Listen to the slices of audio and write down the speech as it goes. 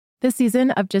This season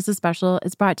of Just as Special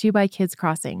is brought to you by Kids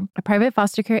Crossing, a private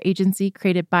foster care agency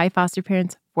created by foster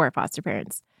parents for foster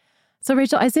parents. So,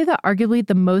 Rachel, I say that arguably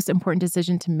the most important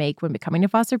decision to make when becoming a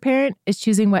foster parent is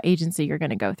choosing what agency you're going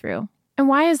to go through. And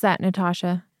why is that,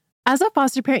 Natasha? As a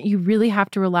foster parent, you really have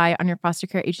to rely on your foster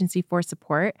care agency for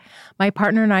support. My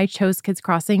partner and I chose Kids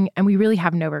Crossing, and we really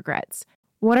have no regrets.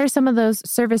 What are some of those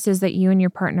services that you and your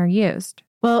partner used?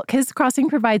 Well, Kids Crossing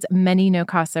provides many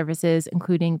no-cost services,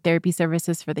 including therapy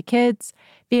services for the kids,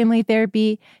 family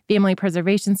therapy, family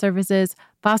preservation services,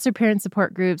 foster parent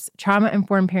support groups,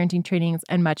 trauma-informed parenting trainings,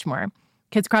 and much more.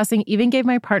 Kids Crossing even gave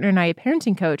my partner and I a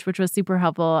parenting coach, which was super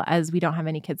helpful as we don't have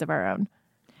any kids of our own.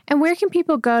 And where can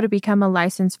people go to become a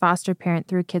licensed foster parent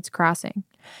through Kids Crossing?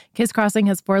 Kids Crossing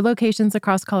has 4 locations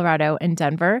across Colorado in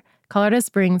Denver, Colorado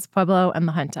Springs, Pueblo, and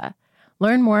La Junta.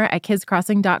 Learn more at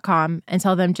kidscrossing.com and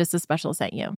tell them Just as Special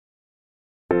sent you.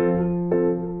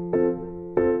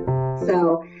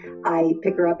 So I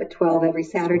pick her up at 12 every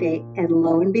Saturday, and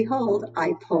lo and behold,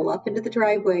 I pull up into the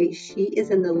driveway. She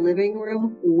is in the living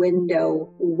room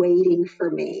window waiting for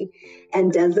me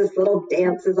and does this little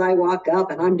dance as I walk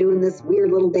up, and I'm doing this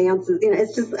weird little dance. You know,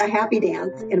 it's just a happy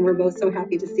dance, and we're both so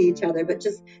happy to see each other. But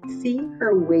just seeing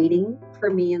her waiting for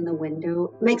me in the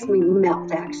window makes me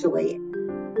melt, actually.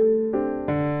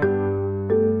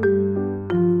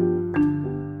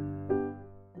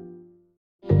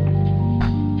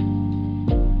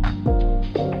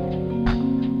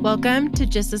 Welcome to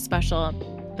Just as Special,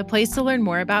 the place to learn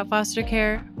more about foster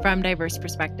care from diverse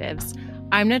perspectives.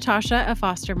 I'm Natasha, a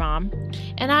foster mom.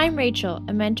 And I'm Rachel,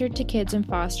 a mentor to kids in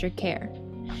foster care.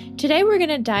 Today we're going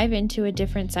to dive into a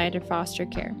different side of foster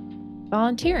care,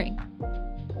 volunteering.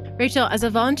 Rachel, as a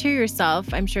volunteer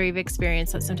yourself, I'm sure you've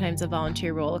experienced that sometimes a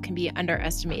volunteer role can be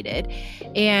underestimated.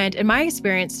 And in my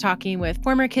experience talking with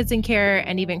former kids in care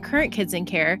and even current kids in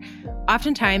care,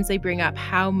 oftentimes they bring up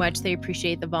how much they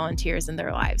appreciate the volunteers in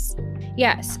their lives.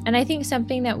 Yes, and I think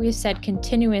something that we've said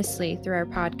continuously through our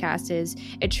podcast is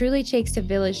it truly takes a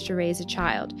village to raise a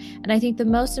child. And I think the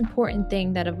most important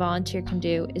thing that a volunteer can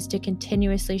do is to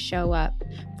continuously show up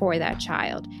for that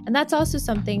child. And that's also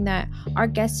something that our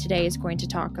guest today is going to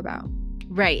talk about.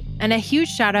 Right. And a huge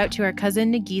shout out to our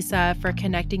cousin Nagisa for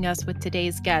connecting us with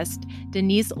today's guest,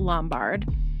 Denise Lombard.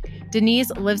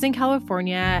 Denise lives in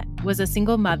California, was a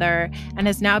single mother, and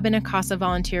has now been a CASA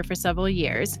volunteer for several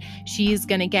years. She's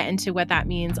going to get into what that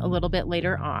means a little bit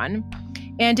later on.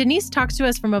 And Denise talks to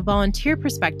us from a volunteer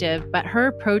perspective, but her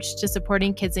approach to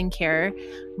supporting kids in care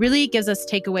really gives us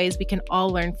takeaways we can all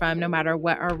learn from no matter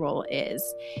what our role is.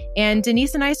 And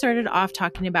Denise and I started off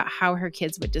talking about how her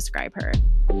kids would describe her.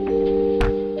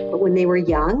 But when they were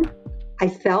young, I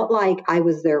felt like I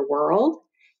was their world.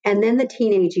 And then the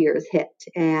teenage years hit,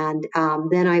 and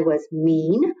then I was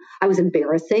mean. I was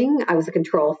embarrassing. I was a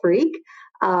control freak.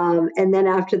 And then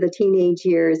after the teenage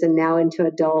years and now into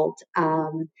adult,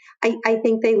 I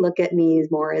think they look at me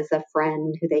more as a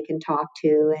friend who they can talk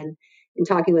to. And in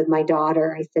talking with my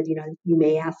daughter, I said, you know, you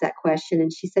may ask that question.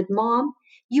 And she said, Mom,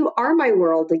 you are my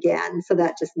world again. So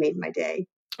that just made my day.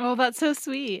 Oh, that's so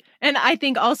sweet. And I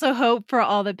think also hope for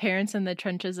all the parents in the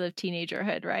trenches of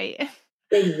teenagerhood, right?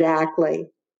 Exactly.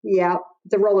 Yeah,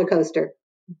 it's a roller coaster.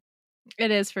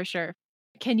 It is for sure.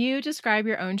 Can you describe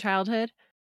your own childhood?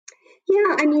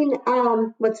 Yeah, I mean,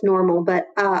 what's normal, but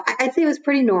I'd say it was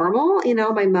pretty normal. You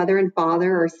know, my mother and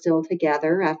father are still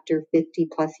together after 50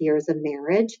 plus years of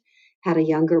marriage, had a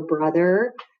younger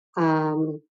brother,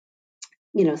 you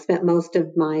know, spent most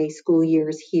of my school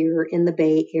years here in the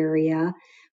Bay Area.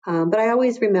 But I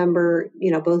always remember,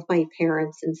 you know, both my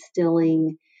parents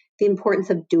instilling the importance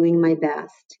of doing my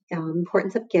best,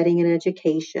 importance of getting an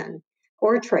education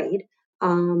or a trade.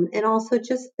 And also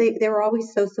just they were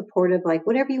always so supportive, like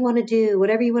whatever you want to do,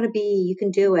 whatever you want to be, you can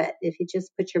do it if you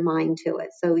just put your mind to it.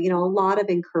 So, you know, a lot of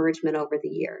encouragement over the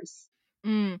years.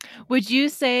 Would you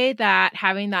say that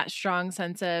having that strong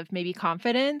sense of maybe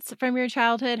confidence from your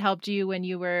childhood helped you when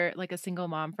you were like a single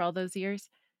mom for all those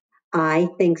years? I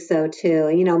think so too.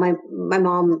 You know, my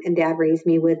mom and dad raised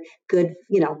me with good,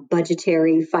 you know,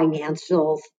 budgetary,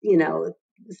 financial, you know,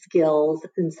 skills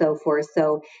and so forth.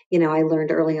 So, you know, I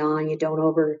learned early on you don't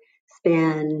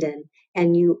overspend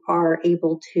and you are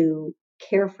able to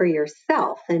care for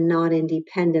yourself and not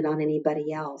independent on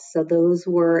anybody else. So those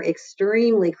were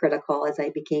extremely critical as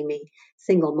I became a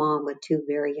single mom with 2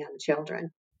 very young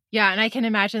children. Yeah, and I can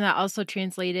imagine that also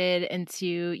translated into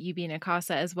you being a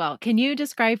CASA as well. Can you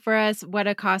describe for us what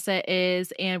a CASA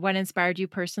is and what inspired you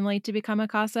personally to become a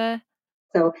CASA?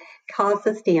 So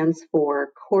CASA stands for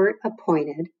Court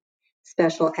Appointed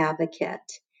Special Advocate.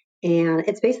 And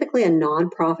it's basically a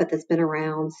nonprofit that's been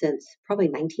around since probably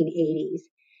 1980s.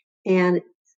 And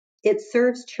It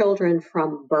serves children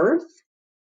from birth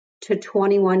to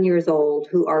 21 years old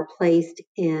who are placed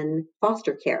in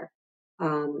foster care.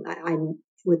 I'm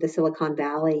with the Silicon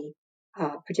Valley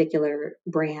particular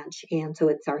branch, and so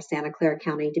it's our Santa Clara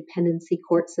County dependency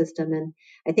court system. And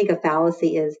I think a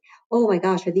fallacy is, oh my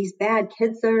gosh, are these bad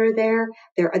kids that are there?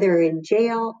 They're in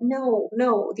jail? No,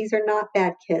 no, these are not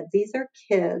bad kids. These are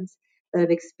kids that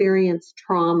have experienced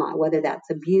trauma, whether that's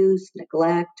abuse,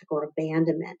 neglect, or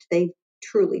abandonment. They've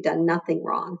truly done nothing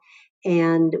wrong,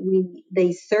 and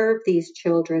they serve these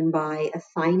children by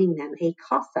assigning them a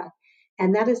CASA,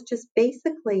 and that is just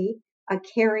basically a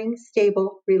caring,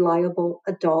 stable, reliable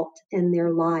adult in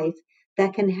their life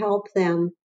that can help them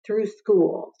through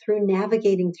school, through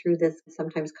navigating through this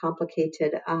sometimes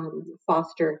complicated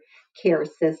foster care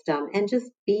system, and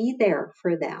just be there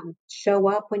for them. Show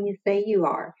up when you say you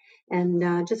are,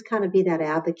 and just kind of be that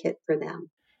advocate for them.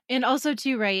 And also,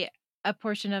 too, right, a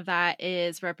portion of that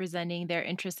is representing their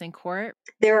interests in court.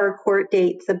 There are court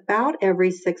dates about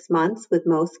every 6 months with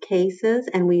most cases,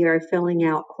 and we are filling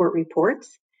out court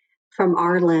reports from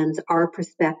our lens, our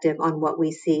perspective on what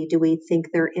we see. Do we think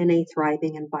they're in a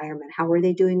thriving environment? How are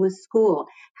they doing with school?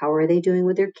 How are they doing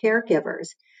with their caregivers?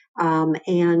 And,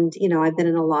 I've been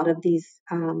in a lot of these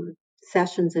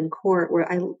sessions in court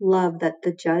where I love that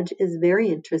the judge is very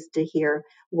interested to hear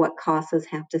what CASAs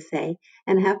have to say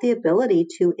and have the ability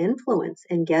to influence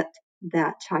and get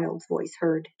that child's voice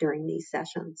heard during these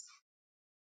sessions.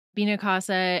 Being a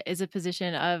CASA is a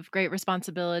position of great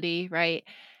responsibility, right?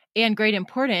 And great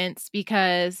importance,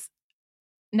 because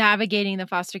navigating the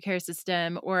foster care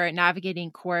system or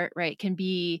navigating court, right, can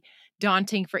be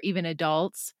daunting for even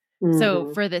adults. So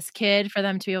Mm-hmm. for this kid, for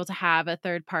them to be able to have a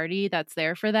third party that's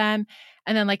there for them.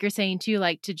 And then, like you're saying too,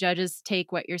 like, to judges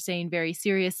take what you're saying very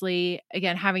seriously.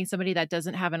 Again, having somebody that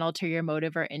doesn't have an ulterior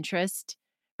motive or interest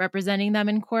representing them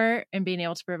in court and being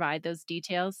able to provide those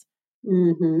details.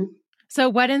 Mm-hmm. So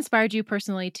what inspired you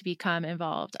personally to become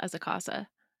involved as a CASA?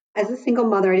 As a single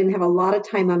mother, I didn't have a lot of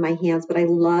time on my hands, but I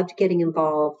loved getting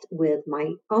involved with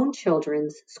my own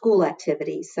children's school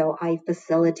activities. So I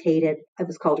facilitated, it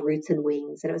was called Roots and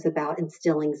Wings, and it was about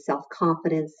instilling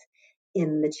self-confidence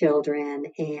in the children.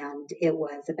 And it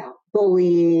was about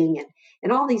bullying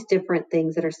and all these different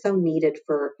things that are so needed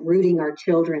for rooting our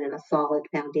children in a solid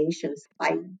foundation. So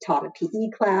I taught a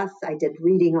PE class, I did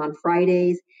reading on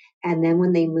Fridays. And then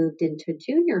when they moved into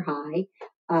junior high,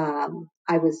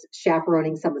 I was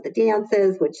chaperoning some of the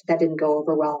dances, which that didn't go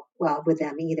over well with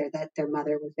them either, that their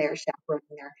mother was there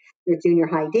chaperoning their junior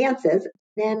high dances.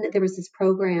 Then there was this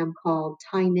program called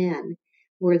Time In,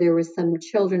 where there was some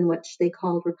children which they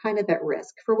called were kind of at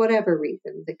risk for whatever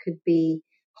reasons. It could be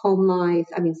home life.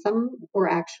 I mean, some were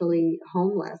actually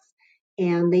homeless.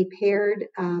 And they paired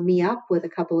me up with a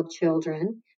couple of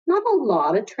children. Not a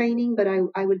lot of training, but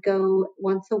I would go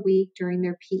once a week during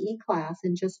their PE class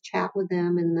and just chat with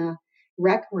them in the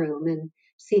rec room and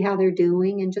see how they're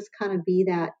doing and just kind of be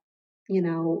that,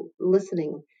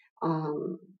 listening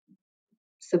um,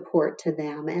 support to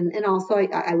them. And also,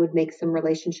 I would make some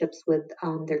relationships with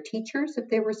their teachers if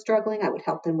they were struggling. I would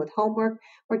help them with homework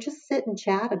or just sit and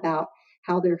chat about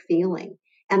how they're feeling.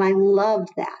 And I loved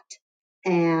that.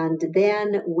 And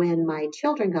then when my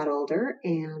children got older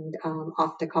and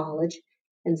off to college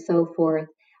and so forth,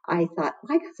 I thought,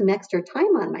 well, I got some extra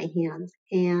time on my hands.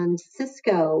 And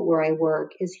Cisco, where I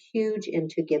work, is huge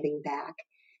into giving back.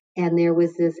 And there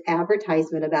was this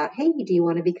advertisement about, hey, do you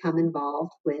want to become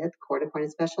involved with court appointed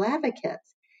special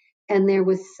advocates? And there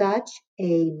was such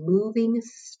a moving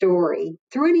story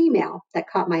through an email that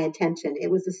caught my attention.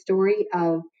 It was a story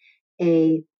of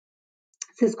a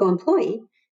Cisco employee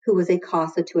who was a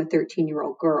CASA to a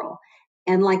 13-year-old girl.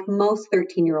 And like most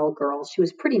 13-year-old girls, she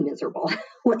was pretty miserable.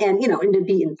 And to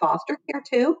be in foster care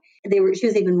too, she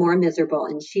was even more miserable.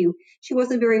 And she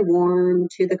wasn't very warm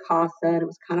to the CASA, and it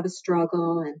was kind of a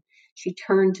struggle. And she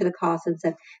turned to the CASA and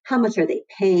said, "How much are they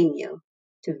paying you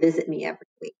to visit me every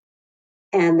week?"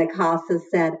 And the CASA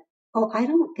said, "Oh, I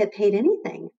don't get paid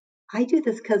anything. I do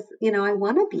this because, I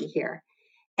want to be here."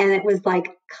 And it was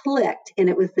like clicked, and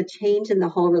it was the change in the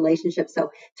whole relationship.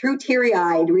 So through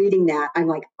teary-eyed reading that, I'm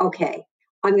like, okay,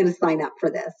 I'm going to sign up for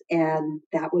this. And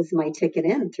that was my ticket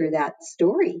in through that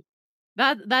story.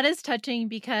 That is touching,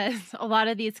 because a lot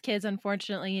of these kids,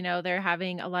 unfortunately, they're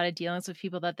having a lot of dealings with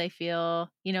people that they feel,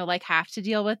 like have to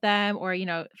deal with them, or,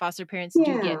 foster parents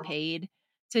do Yeah. get paid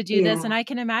to do this. And Yeah. I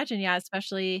can imagine, yeah,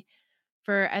 especially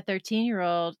for a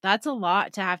 13-year-old, that's a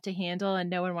lot to have to handle, and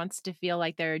no one wants to feel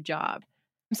like they're a job.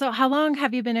 So how long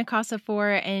have you been at CASA for,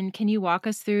 and can you walk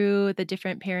us through the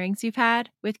different pairings you've had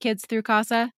with kids through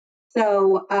CASA?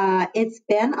 So it's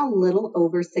been a little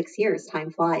over 6 years. Time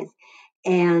flies.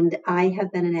 And I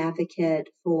have been an advocate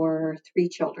for 3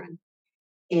 children,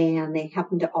 and they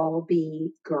happen to all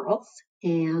be girls.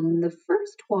 And the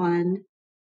first one,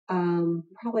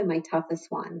 probably my toughest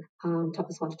one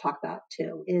to talk about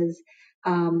too, is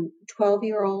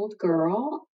 12-year-old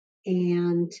girl,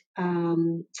 and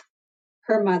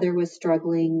her mother was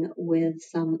struggling with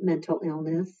some mental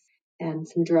illness and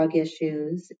some drug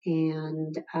issues,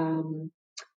 and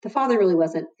the father really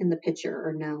wasn't in the picture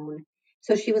or known.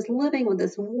 So she was living with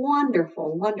this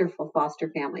wonderful, wonderful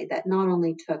foster family that not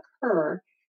only took her,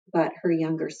 but her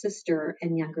younger sister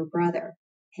and younger brother,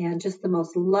 and just the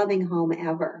most loving home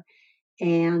ever.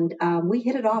 And we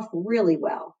hit it off really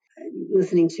well,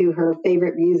 listening to her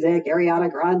favorite music,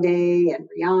 Ariana Grande and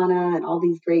Rihanna and all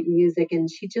these great music. And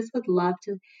she just would love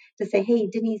to say, hey,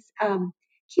 Denise,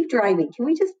 keep driving. Can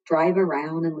we just drive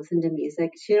around and listen to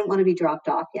music? She didn't want to be dropped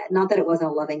off yet. Not that it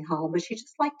wasn't a loving home, but she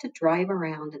just liked to drive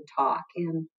around and talk.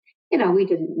 And, we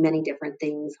did many different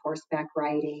things, horseback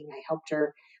riding. I helped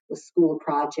her with school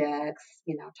projects,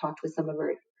 talked with some of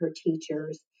her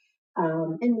teachers,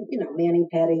 and, mani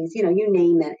pedis, you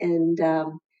name it. And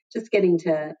just getting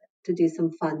to do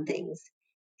some fun things.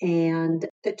 And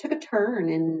it took a turn,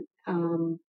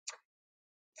 and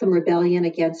some rebellion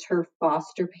against her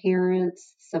foster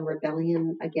parents, some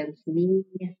rebellion against me,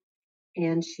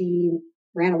 and she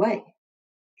ran away.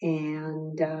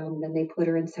 And then they put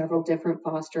her in several different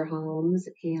foster homes,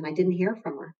 and I didn't hear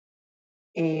from her.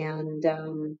 And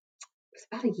it was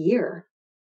about a year.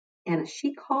 And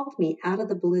she called me out of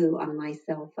the blue on my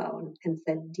cell phone and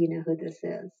said, do you know who this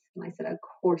is? And I said, of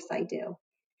course I do.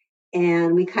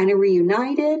 And we kind of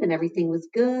reunited, and everything was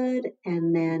good.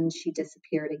 And then she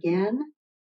disappeared again,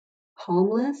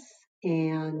 homeless,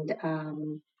 and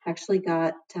actually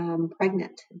got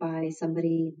pregnant by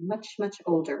somebody much, much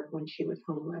older when she was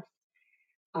homeless.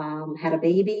 Had a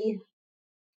baby,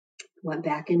 went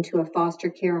back into a foster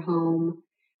care home.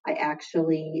 I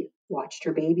actually watched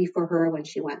her baby for her when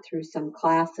she went through some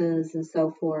classes and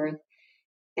so forth.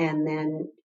 And then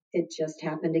it just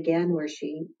happened again where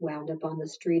she wound up on the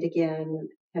street again,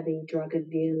 heavy drug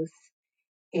abuse.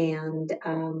 And,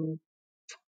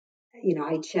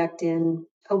 I checked in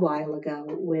a while ago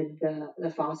with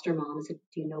the foster mom and said,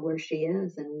 do you know where she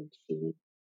is? And she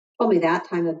told me that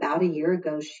time about a year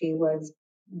ago, she was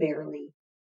barely,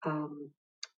 um,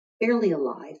 barely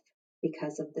alive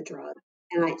because of the drug.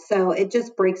 So it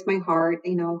just breaks my heart.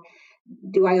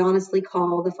 Do I honestly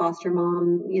call the foster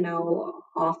mom,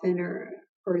 often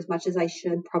or as much as I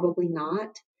should? Probably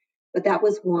not. But that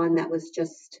was one that was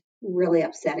just really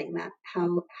upsetting. That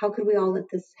how could we all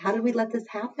how did we let this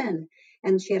happen?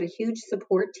 And she had a huge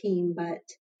support team, but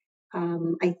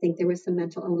I think there was some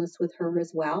mental illness with her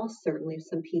as well, certainly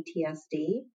some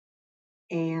PTSD,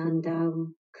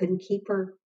 and couldn't keep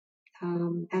her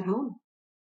at home.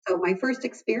 So my first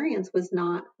experience was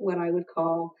not what I would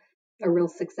call a real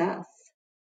success.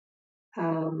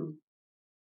 Um,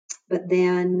 but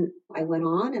then I went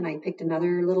on and I picked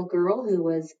another little girl who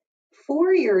was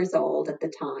 4 years old at the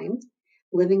time,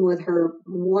 living with her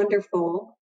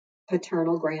wonderful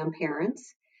paternal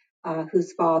grandparents,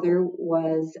 whose father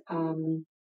was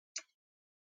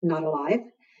not alive.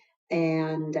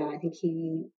 And I think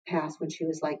he passed when she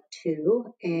was like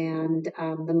 2. And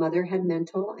the mother had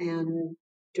mental and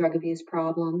drug abuse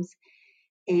problems.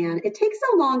 And it takes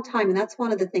a long time. And that's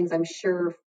one of the things I'm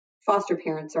sure foster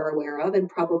parents are aware of and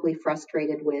probably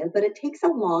frustrated with. But it takes a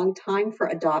long time for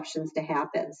adoptions to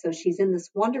happen. So she's in this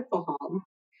wonderful home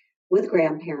with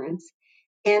grandparents.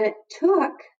 And it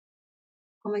took,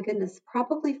 oh my goodness,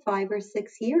 probably 5 or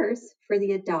 6 years for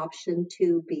the adoption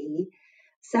to be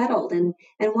settled. And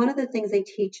one of the things they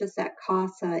teach us at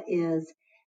CASA is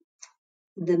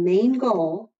the main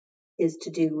goal is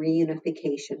to do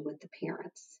reunification with the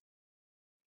parents.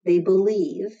 They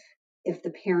believe if the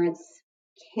parents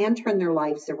can turn their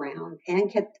lives around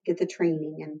and get the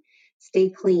training and stay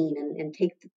clean and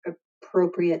take the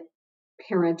appropriate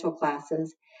parental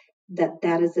classes,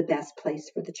 that is the best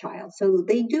place for the child. So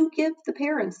they do give the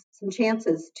parents some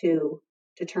chances to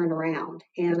turn around.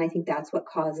 And I think that's what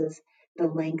causes the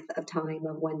length of time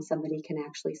of when somebody can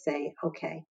actually say,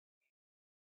 okay,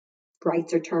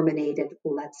 rights are terminated,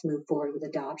 let's move forward with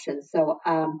adoption. So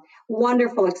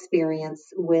wonderful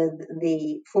experience with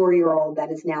the 4-year-old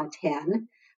that is now 10.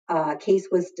 Case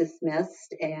was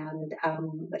dismissed, and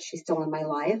but she's still in my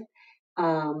life.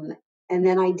 And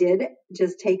then I did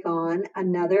just take on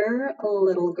another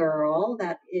little girl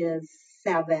that is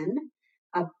 7,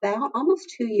 about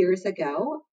almost 2 years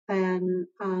ago. And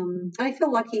I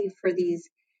feel lucky for these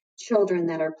children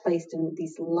that are placed in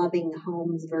these loving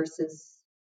homes versus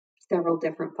several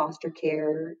different foster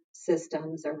care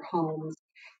systems or homes.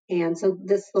 And so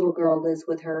this little girl lives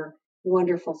with her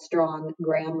wonderful, strong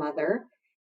grandmother.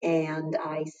 And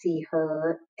I see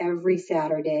her every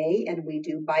Saturday, and we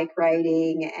do bike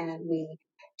riding and we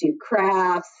do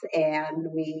crafts and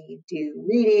we do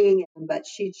reading. But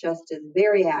she just is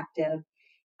very active.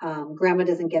 Grandma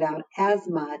doesn't get out as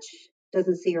much,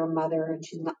 doesn't see her mother, and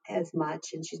she's not as much,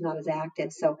 and she's not as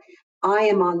active. So I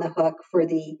am on the hook for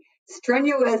the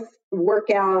strenuous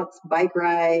workouts, bike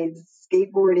rides,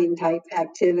 skateboarding type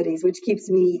activities, which keeps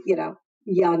me,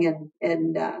 young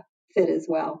and fit as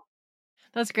well.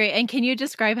 That's great. And can you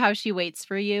describe how she waits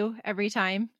for you every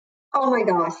time? Oh my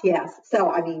gosh, yes. So,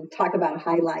 I mean, talk about a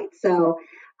highlight. So,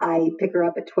 I pick her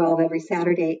up at 12 every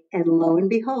Saturday, and lo and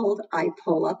behold, I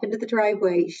pull up into the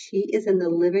driveway. She is in the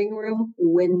living room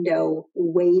window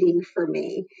waiting for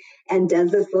me and does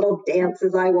this little dance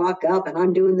as I walk up, and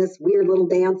I'm doing this weird little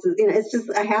dance. It's just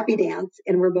a happy dance,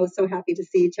 and we're both so happy to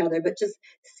see each other. But just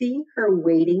seeing her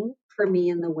waiting for me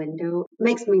in the window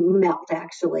makes me melt,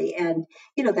 actually. And,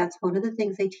 that's one of the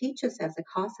things they teach us as a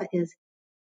CASA is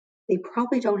they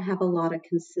probably don't have a lot of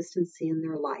consistency in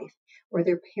their life, or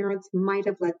their parents might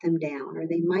have let them down, or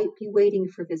they might be waiting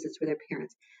for visits with their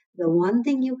parents. The one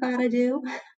thing you got to do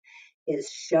is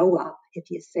show up.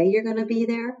 If you say you're going to be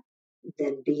there,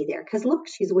 then be there. Because look,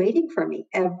 she's waiting for me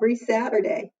every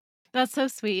Saturday. That's so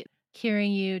sweet.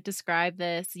 Hearing you describe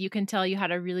this, you can tell you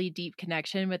had a really deep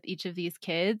connection with each of these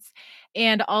kids.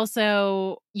 And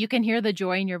also, you can hear the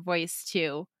joy in your voice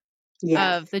too,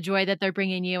 Yes, of the joy that they're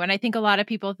bringing you. And I think a lot of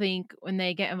people think when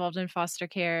they get involved in foster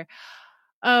care,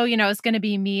 oh, it's going to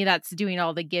be me that's doing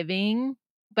all the giving.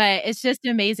 But it's just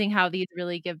amazing how these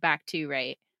really give back too,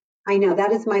 right? I know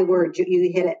that is my word.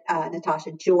 You hit it,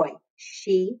 Natasha. Joy.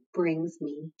 She brings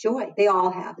me joy. They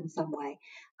all have in some way,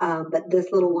 but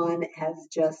this little one has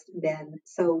just been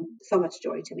so much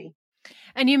joy to me.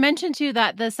 And you mentioned too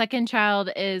that the second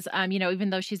child is, even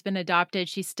though she's been adopted,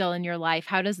 she's still in your life.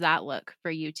 How does that look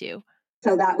for you two?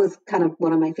 So that was kind of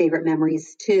one of my favorite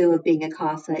memories too of being a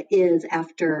CASA is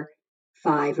after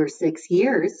 5 or 6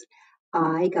 years,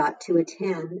 I got to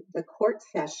attend the court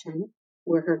session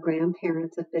where her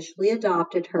grandparents officially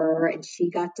adopted her and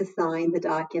she got to sign the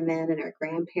document and her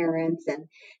grandparents and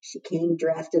she came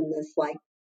dressed in this like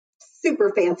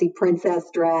super fancy princess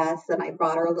dress and I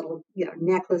brought her a little,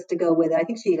 necklace to go with it. I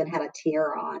think she even had a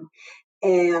tiara on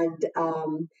and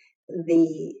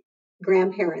the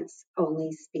grandparents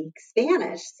only speak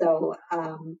Spanish. So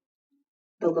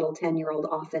the little 10-year-old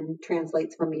often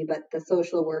translates for me, but the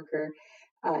social worker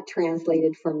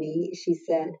translated for me. She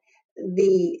said,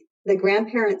 the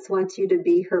grandparents want you to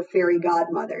be her fairy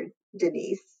godmother,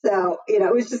 Denise. So,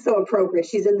 it was just so appropriate.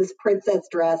 She's in this princess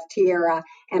dress, tiara,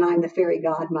 and I'm the fairy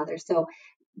godmother. So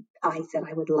I said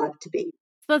I would love to be.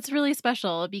 That's really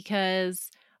special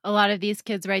because a lot of these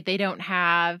kids, right, they don't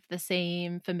have the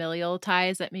same familial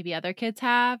ties that maybe other kids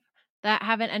have that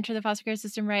haven't entered the foster care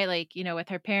system, right? Like, with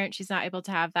her parents, she's not able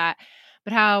to have that.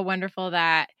 But how wonderful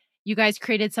that you guys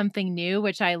created something new,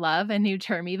 which I love, a new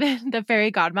term, even the fairy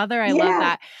godmother. I love Yeah,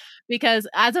 that because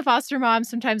as a foster mom,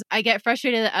 sometimes I get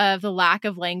frustrated of the lack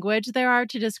of language there are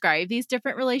to describe these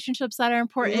different relationships that are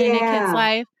important in a kid's yeah.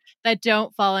 life that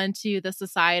don't fall into the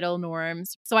societal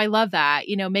norms. So I love that,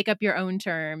 make up your own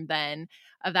term then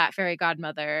of that fairy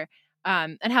godmother.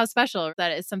 And how special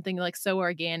that is something like so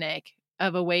organic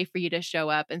of a way for you to show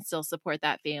up and still support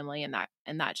that family and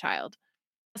that child.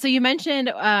 So you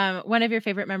mentioned one of your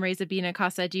favorite memories of being a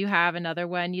CASA. Do you have another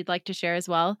one you'd like to share as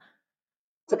well?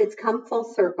 So it's come full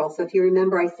circle. So if you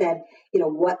remember, I said,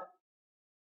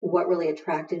 what really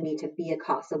attracted me to be a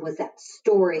CASA was that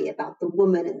story about the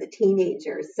woman and the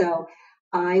teenagers. So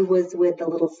I was with a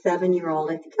little 7-year-old.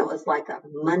 I think it was like a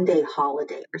Monday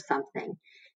holiday or something.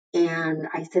 And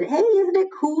I said, hey, isn't it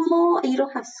cool? You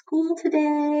don't have school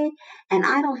today and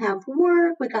I don't have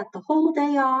work. We got the whole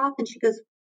day off. And she goes,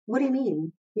 what do you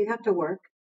mean? You have to work?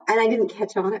 And I didn't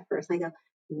catch on at first. And I go,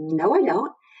 no, I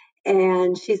don't.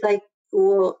 And she's like,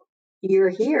 well, you're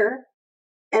here.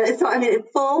 And so, I mean,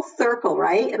 full circle,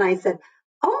 right? And I said,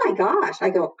 oh my gosh.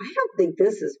 I go, I don't think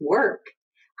this is work.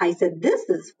 I said, this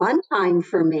is fun time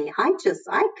for me. I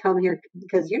come here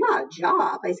because you're not a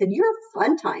job. I said, you're a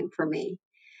fun time for me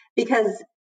because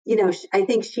I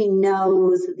think she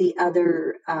knows the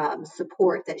other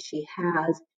support that she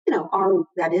has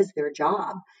that is their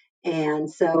job. And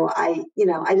so I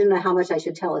didn't know how much I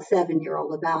should tell a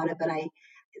 7-year-old about it, but I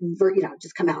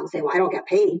just come out and say, well, I don't get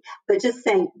paid, but just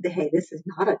saying, hey, this is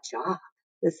not a job,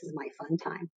 this is my fun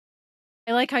time.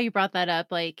 I like how you brought that up.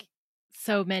 Like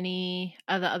so many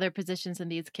of the other positions in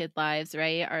these kid lives,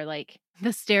 right, are like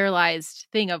the sterilized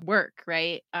thing of work,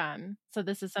 right? So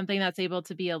this is something that's able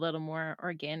to be a little more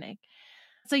organic.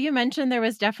 So you mentioned there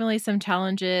was definitely some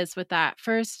challenges with that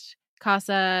first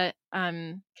CASA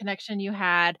connection you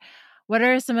had. What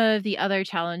are some of the other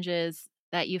challenges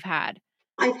that you've had?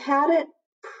 I've had it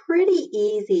pretty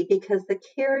easy because the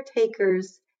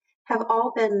caretakers have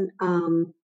all been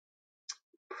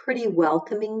pretty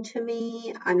welcoming to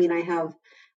me. I mean, I have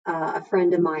a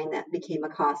friend of mine that became a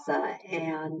CASA,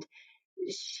 and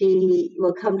she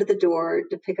will come to the door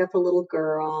to pick up a little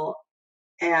girl,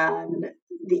 and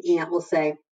the aunt will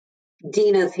say,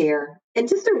 Dina's here. And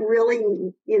just a really,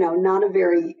 not a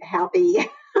very happy,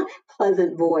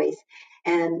 pleasant voice.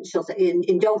 And she'll say,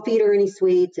 and don't feed her any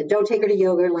sweets and don't take her to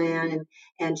Yogurtland.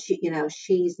 And she,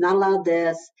 she's not allowed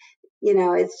this.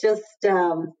 It's just,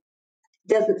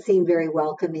 doesn't seem very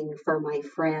welcoming for my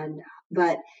friend.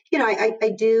 But,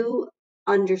 I do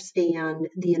understand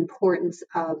the importance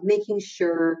of making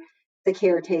sure the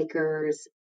caretakers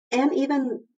and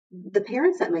even the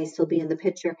parents that may still be in the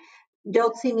picture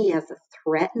don't see me as a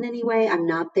threat in any way. I'm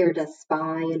not there to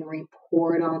spy and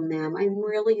report on them. I'm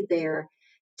really there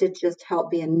to just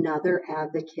help be another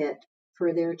advocate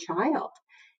for their child.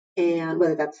 And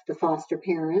whether that's the foster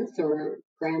parents or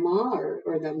grandma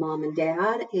or the mom and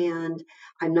dad. And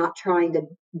I'm not trying to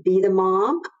be the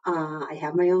mom. I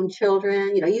have my own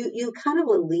children. You kind of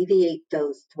alleviate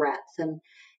those threats. And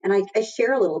I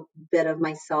share a little bit of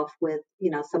myself with,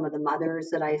 some of the mothers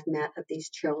that I've met of these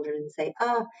children and say,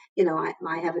 oh,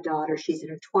 I have a daughter, she's in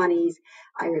her 20s.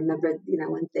 I remember,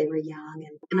 when they were young,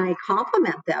 and I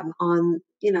compliment them on,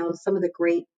 some of the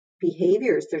great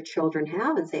behaviors their children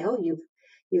have and say, oh,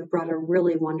 you've brought a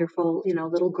really wonderful,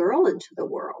 little girl into the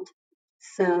world.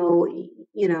 So,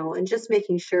 and just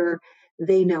making sure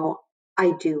they know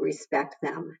I do respect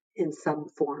them in some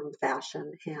form,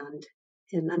 fashion,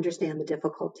 and understand the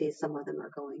difficulties some of them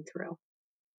are going through.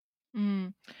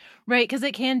 Mm, right, because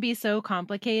it can be so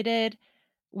complicated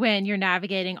when you're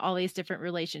navigating all these different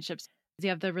relationships. You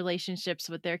have the relationships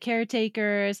with their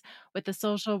caretakers, with the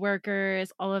social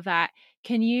workers, all of that.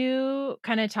 Can you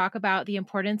kind of talk about the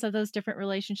importance of those different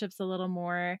relationships a little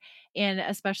more, and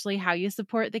especially how you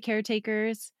support the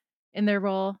caretakers in their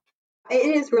role?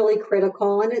 It is really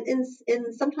critical, and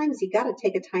sometimes you got to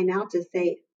take a time out to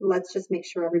say, let's just make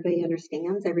sure everybody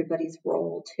understands everybody's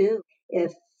role too.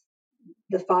 If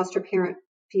the foster parent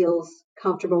feels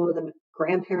comfortable or the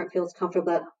grandparent feels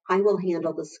comfortable, that I will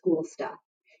handle the school stuff.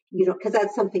 Because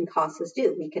that's something CASAs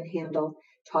do. We can handle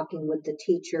talking with the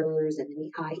teachers and the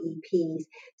IEPs.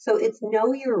 So it's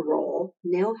know your role,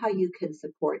 know how you can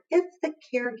support. If the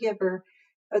caregiver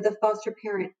or the foster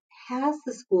parent has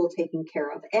the school taken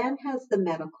care of and has the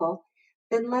medical,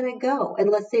 then let it go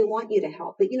unless they want you to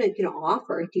help. But you can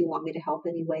offer, do you want me to help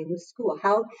anyway with school?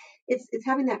 How it's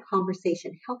having that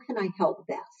conversation. How can I help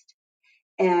best?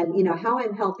 And how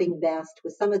I'm helping best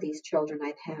with some of these children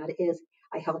I've had is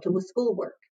I helped them with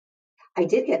schoolwork. I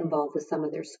did get involved with some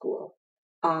of their school.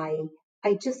 I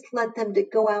I just let them to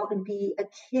go out and be a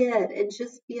kid and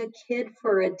just be a kid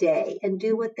for a day and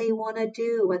do what they want to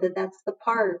do, whether that's the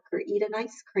park or eat an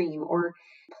ice cream or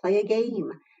play a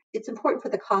game. It's important for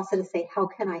the CASA to say, how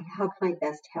can I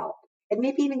best help? And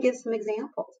maybe even give some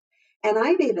examples. And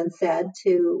I've even said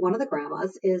to one of the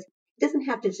grandmas is it doesn't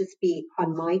have to just be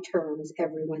on my terms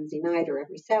every Wednesday night or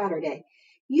every Saturday.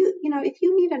 If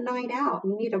you need a night out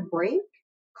and you need a break,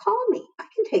 call me. I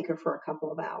can take her for a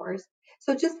couple of hours.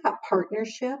 So just that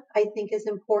partnership, I think, is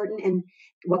important. And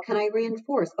what can I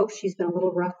reinforce? Oh, she's been a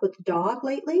little rough with the dog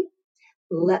lately.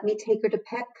 Let me take her to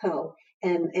Petco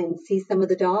and see some of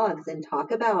the dogs and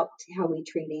talk about how we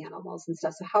treat animals and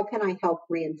stuff. So how can I help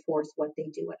reinforce what they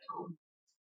do at home?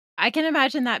 I can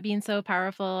imagine that being so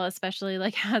powerful, especially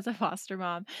like as a foster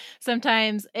mom.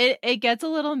 Sometimes it gets a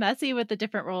little messy with the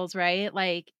different roles, right?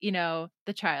 Like,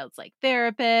 the child's like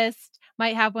therapist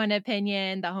might have one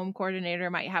opinion, the home coordinator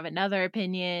might have another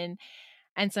opinion.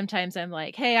 And sometimes I'm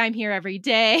like, hey, I'm here every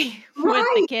day with the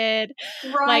Right, kid,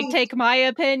 like, right. take my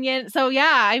opinion. So,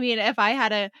 yeah, I mean, if I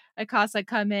had a CASA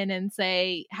come in and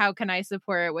say, how can I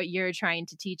support what you're trying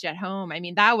to teach at home? I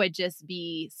mean, that would just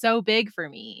be so big for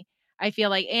me. I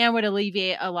feel like, and would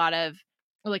alleviate a lot of,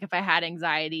 like, if I had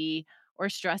anxiety or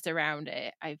stress around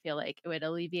it, I feel like it would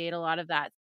alleviate a lot of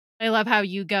that. I love how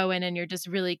you go in and you're just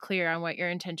really clear on what your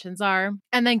intentions are.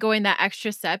 And then going that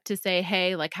extra step to say,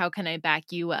 hey, like, how can I back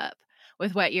you up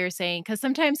with what you're saying? Because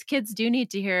sometimes kids do need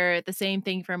to hear the same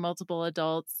thing from multiple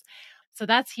adults. So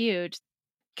that's huge.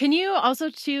 Can you also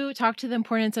to talk to the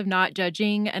importance of not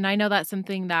judging? And I know that's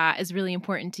something that is really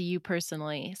important to you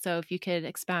personally. So if you could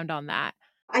expound on that.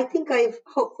 I think I've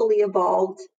hopefully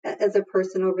evolved as a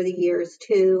person over the years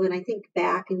too. And I think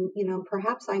back and,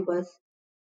 perhaps I was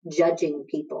judging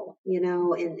people,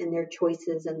 and their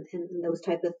choices and those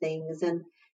type of things. And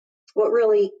what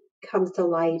really comes to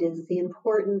light is the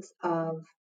importance of,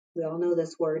 we all know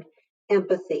this word,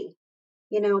 empathy.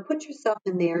 Put yourself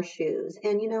in their shoes.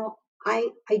 And,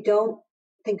 I don't,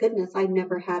 thank goodness, I've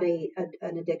never had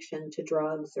an addiction to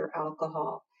drugs or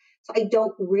alcohol. So I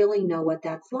don't really know what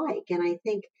that's like. And I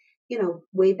think,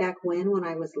 way back when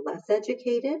I was less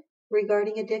educated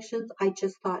regarding addictions, I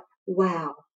just thought,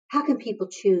 wow, how can people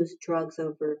choose drugs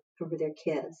over their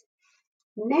kids?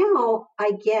 Now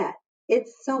I get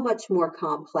it's so much more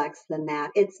complex than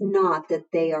that. It's not that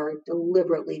they are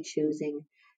deliberately choosing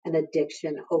an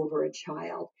addiction over a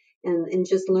child. And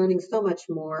just learning so much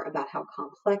more about how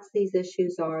complex these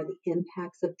issues are, the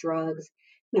impacts of drugs,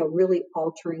 really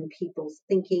altering people's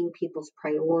thinking, people's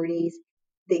priorities.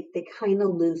 They kind of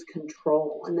lose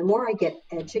control. And the more I get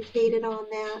educated on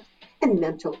that, and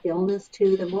mental illness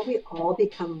too, the more we all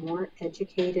become more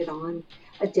educated on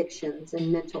addictions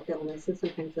and mental illness, and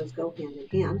sometimes those go hand in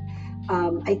hand.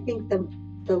 I think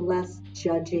the less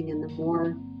judging and the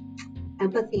more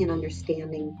empathy and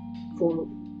understanding for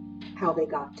how they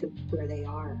got to where they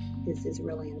are is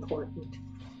really important.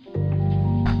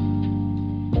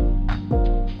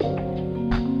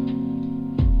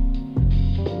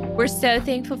 We're so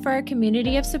thankful for our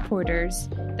community of supporters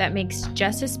that makes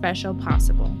Just As Special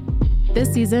possible.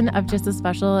 This season of Just As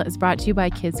Special is brought to you by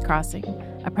Kids Crossing,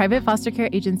 a private foster care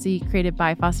agency created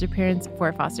by foster parents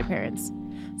for foster parents.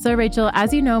 So, Rachel,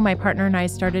 as you know, my partner and I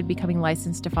started becoming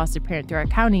licensed to foster parent through our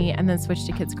county and then switched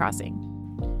to Kids Crossing.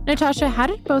 Natasha, how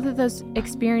did both of those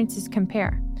experiences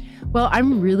compare? Well,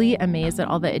 I'm really amazed at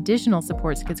all the additional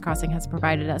supports Kids Crossing has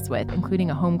provided us with, including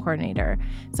a home coordinator.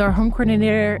 So our home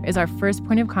coordinator is our first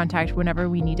point of contact whenever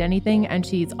we need anything, and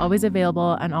she's always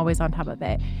available and always on top of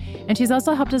it. And she's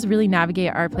also helped us really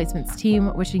navigate our placements team,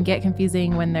 which can get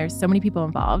confusing when there's so many people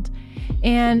involved.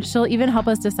 And she'll even help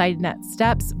us decide next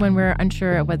steps when we're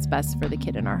unsure of what's best for the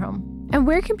kid in our home. And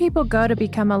where can people go to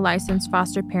become a licensed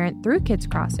foster parent through Kids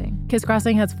Crossing? Kids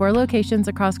Crossing has 4 locations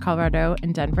across Colorado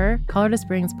in Denver, Colorado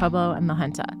Springs, Pueblo, and La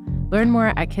Junta. Learn more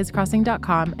at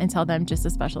kidscrossing.com and tell them Just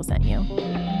As Special sent you.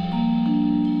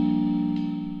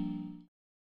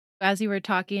 As you were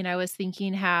talking, I was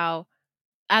thinking how,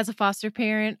 as a foster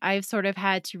parent, I've sort of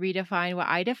had to redefine what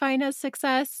I define as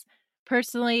success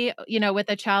personally, with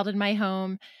a child in my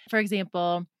home. For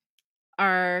example,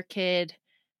 our kid,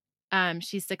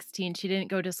 she's 16. She didn't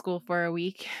go to school for a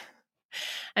week.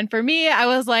 And for me, I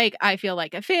was like, I feel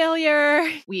like a failure.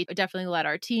 We definitely let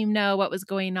our team know what was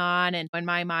going on. And in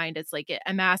my mind, it's like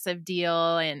a massive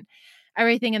deal and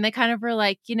everything. And they kind of were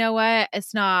like, you know what?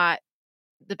 It's not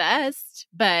the best,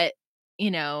 but,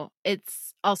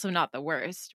 it's also not the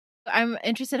worst. I'm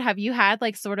interested. Have you had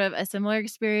like sort of a similar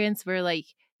experience where like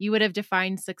you would have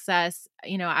defined success,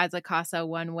 as a CASA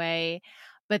one way,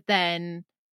 but then,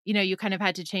 you kind of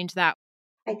had to change that?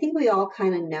 I think we all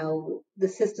kind of know the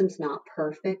system's not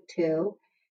perfect too.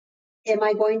 Am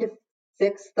I going to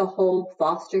fix the whole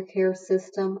foster care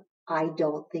system? I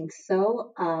don't think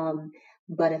so.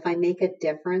 But if I make a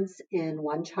difference in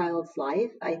one child's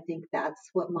life, I think that's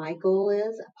what my goal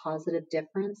is, a positive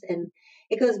difference. And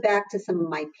it goes back to some of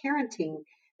my parenting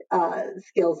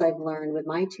skills I've learned with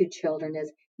my 2 children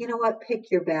is, you know what, pick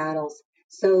your battles.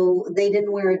 So they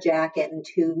didn't wear a jacket and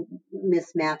 2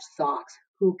 mismatched socks.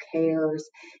 Who cares?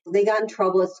 They got in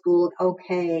trouble at school.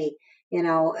 Okay, you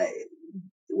know,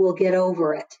 we'll get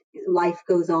over it. Life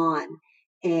goes on.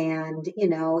 And,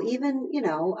 even,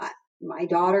 my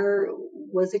daughter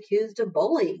was accused of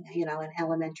bullying, in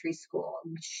elementary school.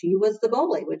 She was the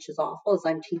bully, which is awful as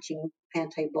I'm teaching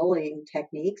anti-bullying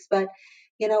techniques. But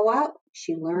you know what?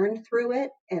 She learned through it.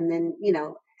 And then,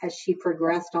 as she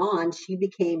progressed on, she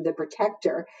became the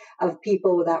protector of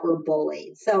people that were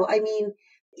bullied. So, I mean,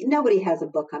 nobody has a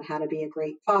book on how to be a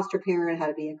great foster parent, how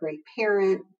to be a great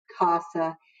parent,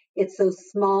 CASA. It's those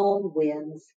small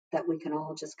wins that we can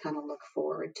all just kind of look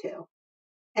forward to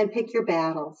and pick your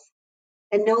battles.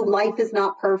 And no, life is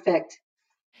not perfect.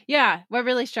 Yeah. What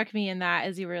really struck me in that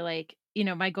is you were like,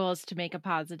 my goal is to make a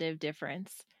positive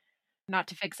difference, not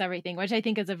to fix everything, which I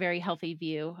think is a very healthy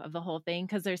view of the whole thing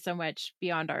because there's so much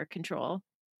beyond our control.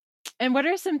 And what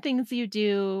are some things you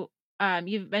do?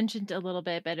 You've mentioned a little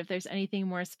bit, but if there's anything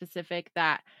more specific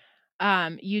that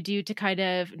you do to kind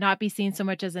of not be seen so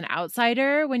much as an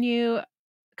outsider when you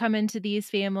come into these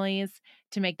families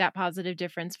to make that positive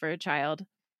difference for a child?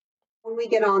 When we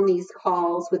get on these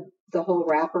calls with the whole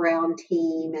wraparound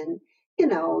team and,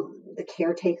 the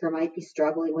caretaker might be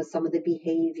struggling with some of the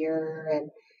behavior and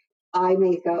I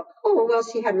may go, oh, well,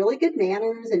 she had really good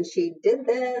manners and she did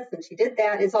this and she did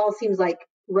that. It all seems like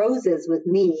roses with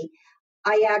me.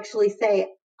 I actually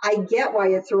say, I get why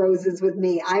it's roses with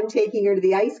me. I'm taking her to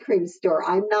the ice cream store.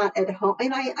 I'm not at home.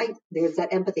 And I there's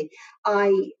that empathy.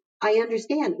 I I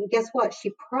understand. And guess what?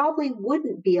 She probably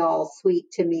wouldn't be all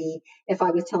sweet to me if I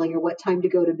was telling her what time to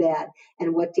go to bed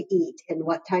and what to eat and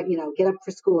what time, get up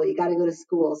for school. You got to go to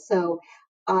school. So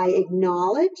I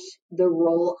acknowledge the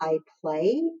role I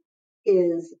play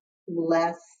is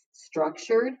less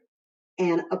structured,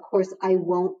 and of course, I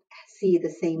won't see the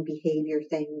same behavior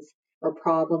things or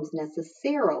problems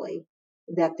necessarily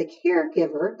that the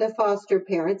caregiver, the foster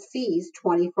parent, sees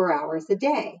 24 hours a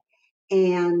day.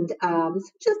 And so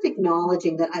just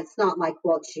acknowledging that it's not like,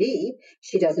 well, gee,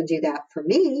 she doesn't do that for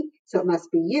me, so it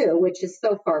must be you, which is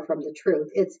so far from the truth.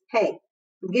 It's, hey,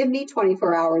 give me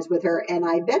 24 hours with her, and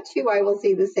I bet you I will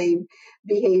see the same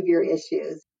behavior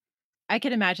issues. I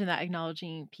could imagine that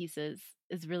acknowledging pieces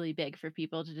is really big for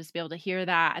people to just be able to hear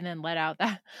that and then let out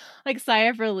that like sigh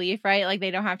of relief, right? Like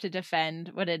they don't have to defend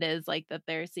what it is like that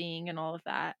they're seeing and all of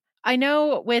that. I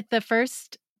know with the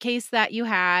first case that you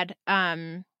had,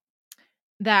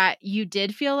 that you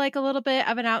did feel like a little bit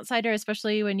of an outsider,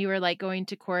 especially when you were like going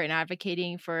to court and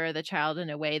advocating for the child in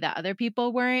a way that other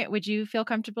people weren't. Would you feel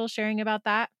comfortable sharing about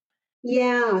that?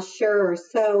 Yeah, sure.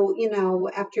 So,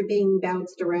 after being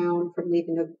bounced around from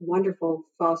leaving a wonderful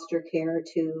foster care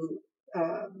to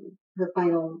her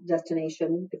final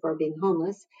destination before being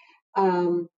homeless,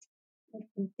 um,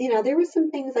 there were some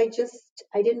things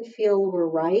I didn't feel were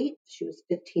right. She was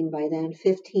 15 by then,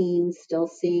 15, still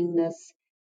seeing this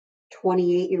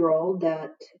 28-year-old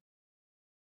that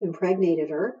impregnated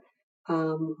her,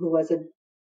 who was a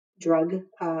drug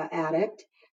addict,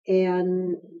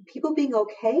 and people being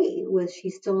okay with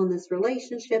she's still in this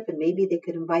relationship and maybe they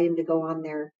could invite him to go on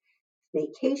their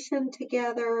vacation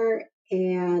together.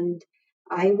 And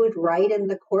I would write in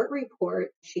the court report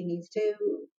she needs to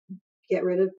get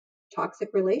rid of toxic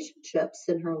relationships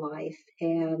in her life.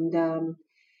 And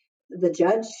the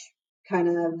judge kind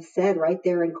of said right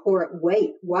there in court,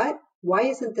 wait, what? Why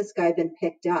isn't this guy been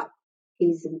picked up?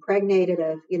 He's impregnated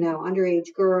a,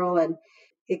 underage girl, and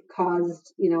it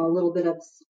caused, a little bit of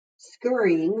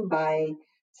scurrying by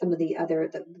some of the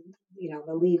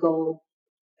legal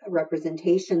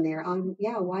representation there on,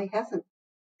 yeah, why hasn't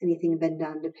anything been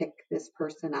done to pick this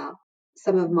person up?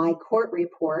 Some of my court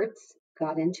reports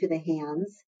got into the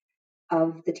hands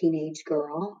of the teenage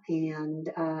girl, and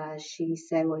she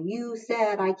said, well, you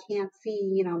said I can't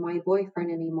see my boyfriend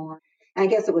anymore. And I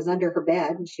guess it was under her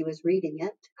bed and she was reading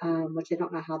it, which I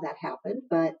don't know how that happened,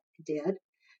 but it did.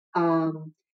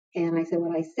 um, and I said,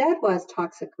 what I said was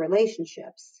toxic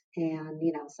relationships, and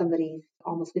somebody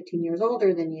almost 15 years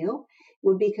older than you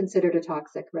would be considered a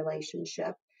toxic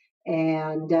relationship.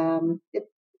 And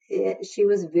she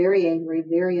was very angry,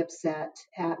 very upset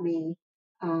at me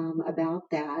about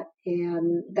that.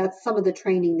 And that's some of the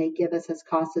training they give us as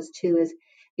CASAs too, is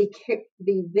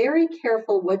be very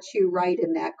careful what you write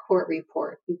in that court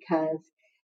report, because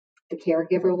the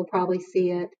caregiver will probably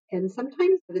see it, and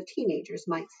sometimes the teenagers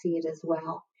might see it as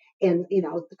well. And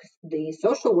the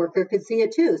social worker could see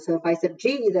it too. So if I said,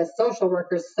 gee, the social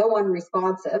worker is so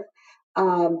unresponsive,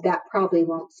 that probably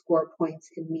won't score points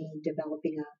in me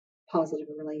developing a positive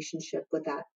relationship with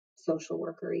that social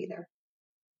worker either.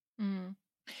 Mm.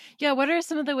 Yeah. What are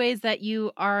some of the ways that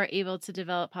you are able to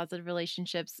develop positive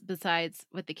relationships besides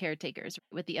with the caretakers,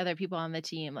 with the other people on the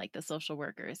team, like the social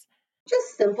workers?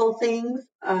 Just simple things.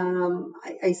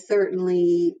 I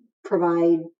certainly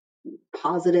provide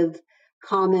positive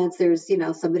comments. There's,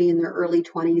 somebody in their early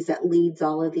 20s that leads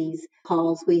all of these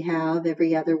calls we have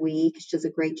every other week. She does a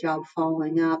great job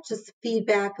following up. Just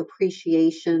feedback,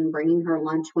 appreciation, bringing her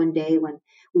lunch one day when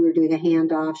we were doing a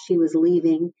handoff. She was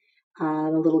leaving.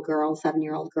 The little girl,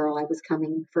 7-year-old girl, I was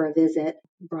coming for a visit,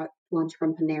 brought lunch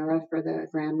from Panera for the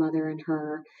grandmother and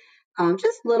her.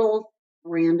 Just little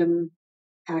random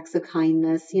acts of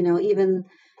kindness. Even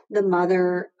the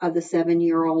mother of the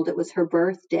 7-year-old, it was her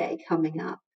birthday coming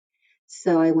up.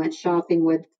 So I went shopping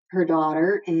with her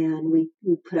daughter, and we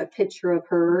put a picture of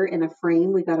her in a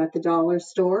frame we got at the dollar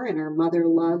store. And her mother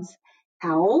loves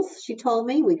owls, she told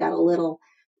me. We got a little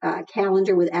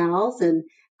calendar with owls, and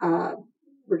uh,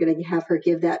 we're going to have her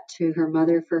give that to her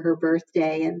mother for her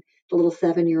birthday. And the little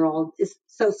 7-year-old is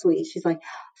so sweet. She's like,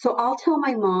 so I'll tell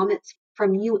my mom it's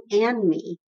from you and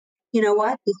me. You know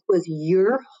what? This was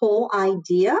your whole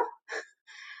idea.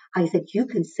 I said, you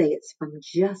can say it's from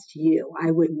just you.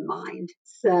 I wouldn't mind.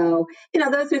 So,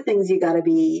 those are things you got to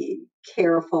be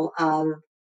careful of,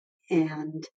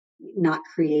 and not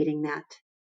creating that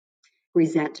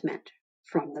resentment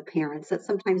from the parents that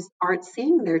sometimes aren't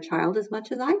seeing their child as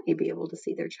much as I may be able to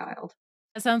see their child.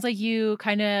 It sounds like you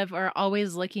kind of are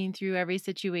always looking through every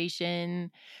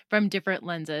situation from different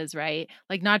lenses, right?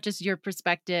 Like not just your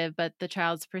perspective, but the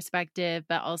child's perspective,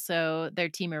 but also their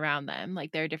team around them,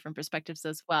 like their different perspectives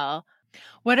as well.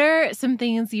 What are some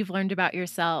things you've learned about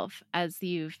yourself as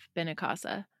you've been a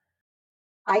CASA?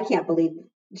 I can't believe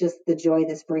just the joy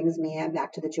this brings me. I'm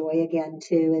back to the joy again,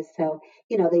 too. Is so,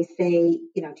 they say,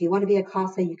 do you want to be a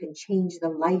CASA? You can change the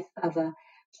life of a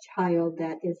child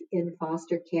that is in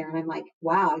foster care. And I'm like,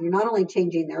 wow, you're not only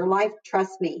changing their life,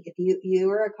 trust me, if you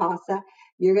are a CASA,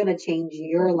 you're going to change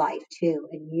your life too.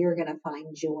 And you're going to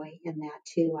find joy in that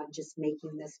too, on just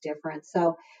making this difference.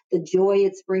 So the joy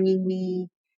it's bringing me,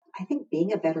 I think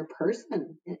being a better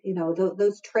person,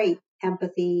 those traits,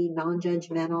 empathy,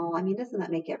 non-judgmental. I mean, doesn't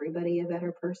that make everybody a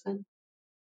better person?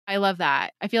 I love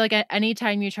that. I feel like at any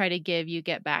time you try to give, you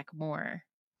get back more.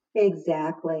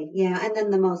 Exactly. Yeah. And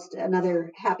then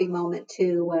another happy moment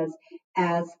too was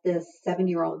as this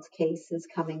 7-year-old's case is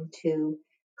coming to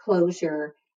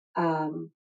closure,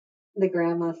 um, the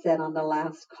grandma said on the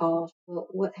last call, well,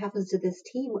 what happens to this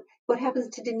team? What happens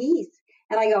to Denise?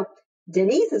 And I go,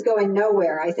 Denise is going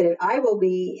nowhere. I said, I will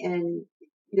be in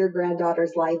your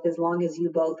granddaughter's life as long as you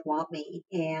both want me.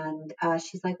 And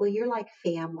she's like, well, you're like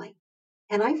family.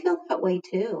 And I feel that way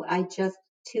too.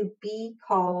 To be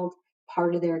called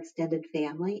part of their extended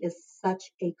family is such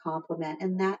a compliment.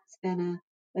 And that's been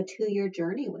a 2-year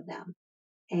journey with them.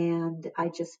 And I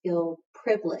just feel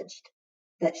privileged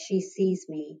that she sees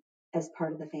me as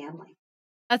part of the family.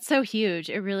 That's so huge.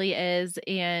 It really is.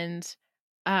 And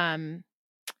um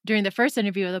during the first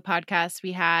interview of the podcast,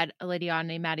 we had a lady on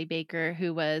named Maddie Baker,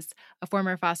 who was a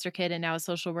former foster kid and now a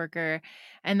social worker.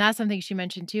 And that's something she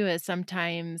mentioned too, is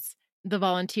sometimes the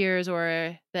volunteers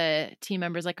or the team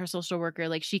members, like her social worker,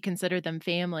 like she considered them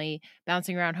family,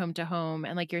 bouncing around home to home.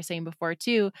 And like you're saying before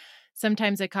too,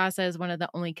 sometimes a CASA is one of the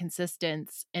only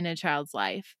consistents in a child's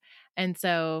life. And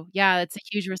so, yeah, it's a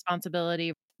huge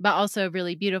responsibility, but also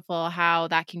really beautiful how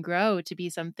that can grow to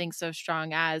be something so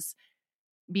strong as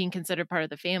being considered part of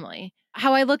the family.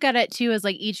 How I look at it too is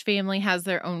like each family has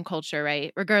their own culture,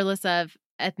 right? Regardless of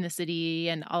ethnicity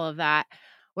and all of that.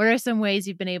 What are some ways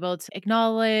you've been able to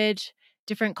acknowledge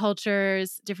different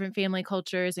cultures, different family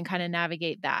cultures, and kind of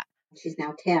navigate that? She's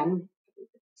now 10.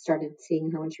 Started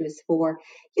seeing her when she was 4.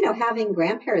 Having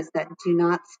grandparents that do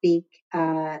not speak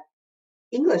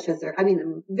English as their, I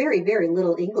mean, very, very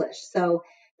little English. So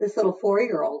this little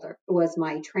 4-year-old was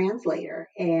my translator.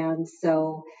 And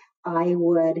so I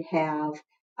would have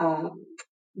um,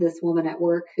 this woman at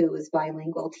work who was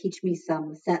bilingual teach me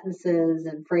some sentences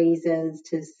and phrases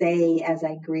to say as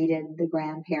I greeted the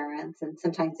grandparents. And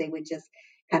sometimes they would just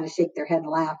kind of shake their head and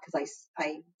laugh because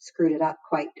I screwed it up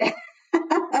quite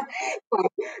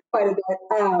quite, quite a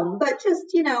bit. But just,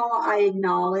 I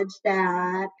acknowledged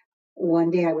that.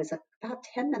 One day I was about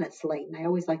 10 minutes late, and I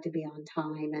always like to be on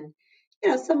time. And,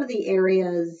 some of the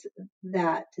areas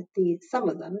that some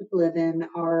of them live in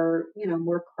are,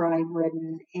 more crime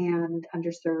ridden and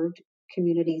underserved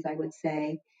communities, I would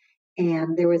say.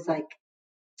 And there was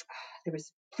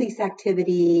police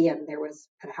activity and there was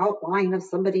an outline of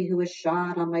somebody who was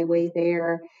shot on my way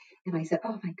there. And I said,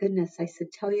 oh my goodness. I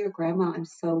said, tell your grandma I'm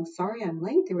so sorry I'm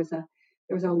late. There was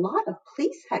a lot of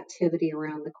police activity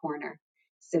around the corner.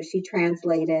 So she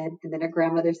translated, and then her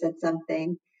grandmother said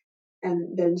something.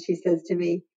 And then she says to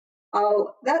me,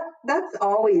 oh, that's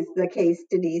always the case,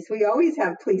 Denise. We always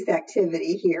have police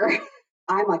activity here.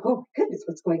 I'm like, oh my goodness,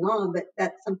 what's going on? But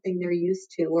that's something they're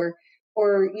used to. Or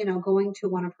going to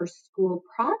one of her school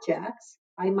projects,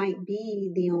 I might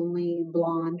be the only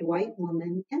blonde white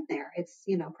woman in there. It's,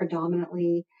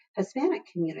 predominantly Hispanic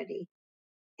community.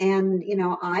 And,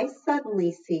 I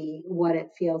suddenly see what it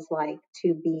feels like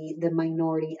to be the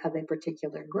minority of a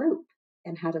particular group.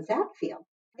 And how does that feel?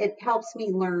 It helps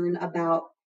me learn about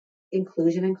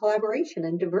inclusion and collaboration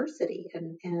and diversity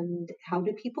and how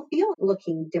do people feel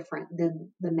looking different than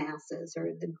the masses or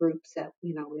the groups that,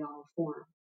 we all form.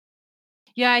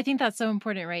 Yeah, I think that's so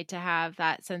important, right? To have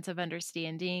that sense of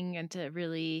understanding and to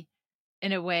really,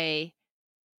 in a way,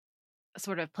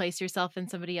 sort of place yourself in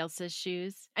somebody else's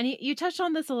shoes. And you touched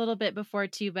on this a little bit before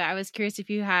too, but I was curious if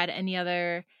you had any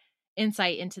other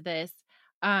insight into this.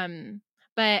 Um,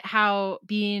 but how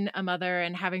being a mother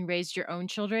and having raised your own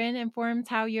children informs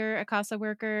how you're a CASA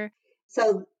worker.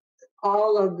 So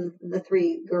all of the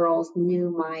 3 girls knew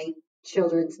my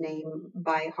children's name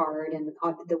by heart, and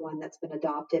the one that's been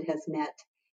adopted has met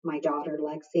my daughter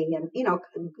Lexi, and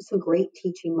some great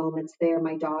teaching moments there.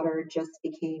 My daughter just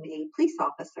became a police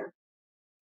officer,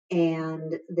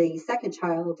 and the second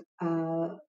child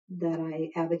that I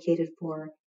advocated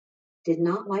for did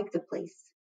not like the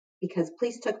police because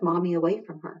police took mommy away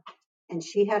from her, and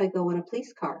she had to go in a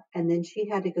police car, and then she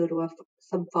had to go to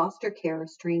some foster care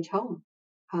strange home.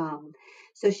 Um,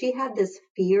 so she had this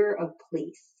fear of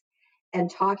police. And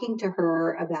talking to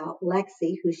her about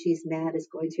Lexi, who she's met, is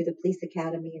going through the police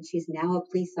academy, and she's now a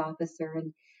police officer,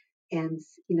 and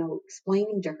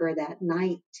explaining to her that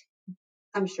night,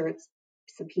 I'm sure it's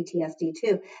some PTSD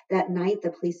too. That night,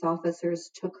 the police officers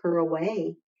took her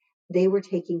away. They were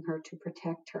taking her to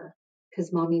protect her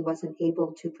because mommy wasn't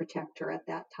able to protect her at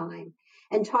that time.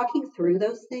 And talking through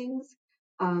those things,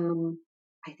 um,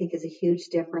 I think is a huge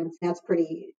difference. That's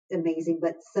pretty amazing.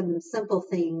 But some simple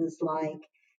things like,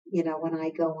 when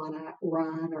I go on a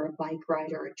run or a bike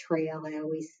ride or a trail, I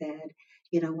always said,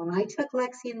 when I took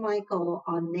Lexi and Michael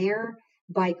on their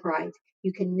bike rides,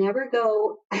 you can never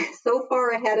go so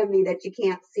far ahead of me that you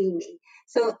can't see me.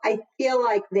 So I feel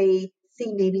like they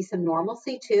see maybe some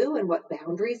normalcy too and what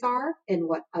boundaries are and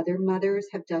what other mothers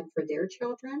have done for their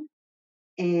children.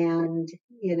 And,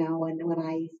 and when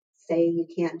I say you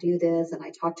can't do this, and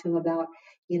I talk to them about,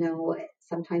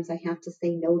 sometimes I have to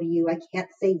say no to you. I can't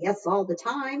say yes all the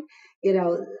time.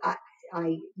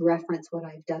 I reference what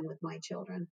I've done with my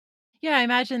children. Yeah, I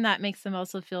imagine that makes them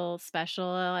also feel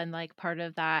special and like part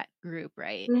of that group,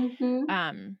 right? Mm-hmm.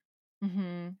 Um,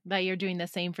 that you're doing the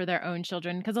same for their own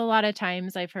children. Because a lot of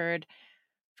times I've heard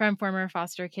from former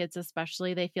foster kids,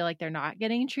 especially, they feel like they're not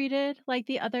getting treated like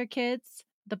the other kids,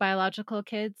 the biological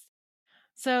kids.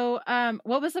 So,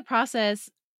 what was the process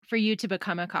for you to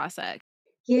become a CASA?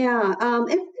 Yeah,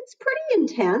 it's pretty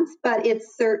intense, but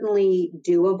it's certainly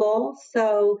doable.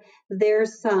 So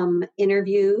there's some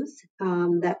interviews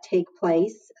that take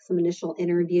place, some initial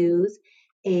interviews,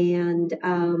 and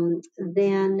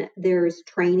then there's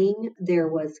training. There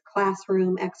was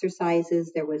classroom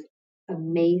exercises. There was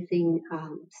amazing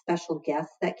special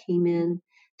guests that came in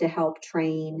to help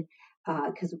train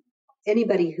because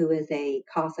anybody who is a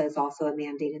CASA is also a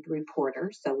mandated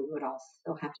reporter. So we would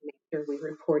also have to make sure we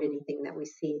report anything that we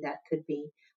see that could be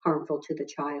harmful to the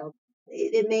child.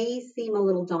 It may seem a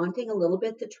little daunting, a little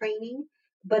bit, the training,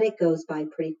 but it goes by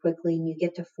pretty quickly, and you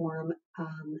get to form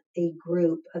a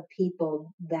group of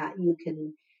people that you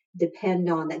can depend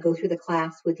on that go through the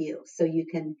class with you. So you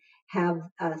can have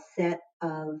a set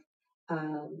of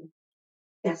um,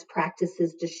 best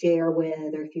practices to share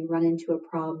with, or if you run into a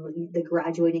problem, the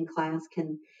graduating class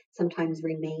can sometimes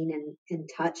remain in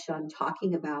touch on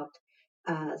talking about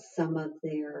some of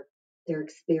their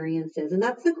experiences. And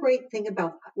that's the great thing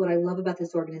about what I love about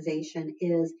this organization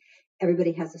is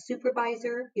everybody has a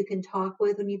supervisor you can talk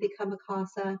with when you become a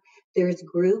CASA. There's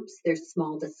groups, there's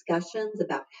small discussions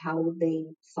about how they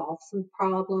solve some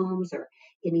problems or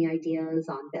any ideas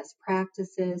on best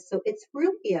practices. So it's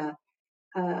really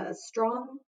a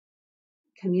strong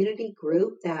community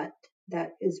group that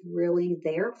is really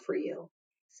there for you.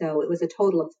 So it was a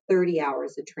total of 30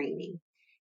 hours of training.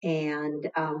 And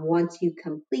once you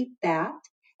complete that,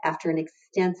 after an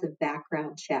extensive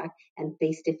background check and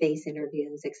face-to-face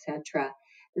interviews, etc.,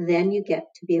 then you get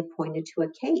to be appointed to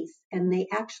a case. And they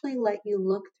actually let you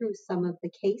look through some of the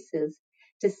cases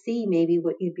to see maybe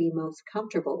what you'd be most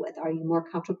comfortable with. Are you more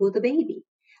comfortable with a baby?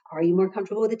 Are you more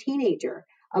comfortable with a teenager,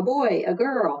 a boy, a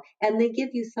girl? And they give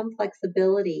you some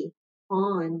flexibility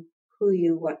on who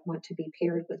you want to be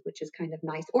paired with, which is kind of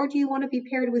nice. Or do you want to be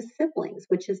paired with siblings,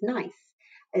 which is nice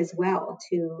as well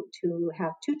to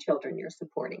have two children you're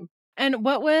supporting. And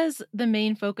what was the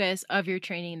main focus of your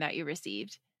training that you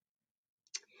received?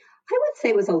 I would say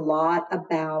it was a lot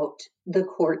about the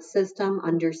court system,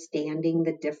 understanding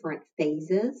the different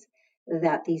phases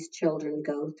that these children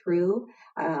go through.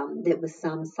 There was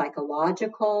some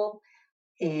psychological,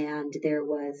 and there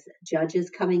was judges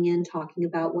coming in talking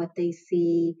about what they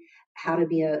see, how to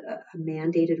be a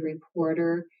mandated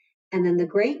reporter. And then the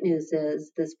great news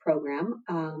is this program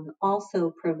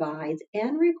also provides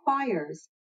and requires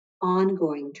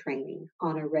ongoing training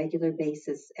on a regular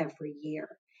basis every year.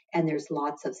 And there's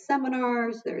lots of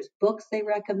seminars, there's books they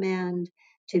recommend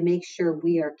to make sure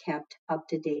we are kept up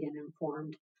to date and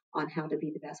informed on how to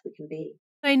be the best we can be.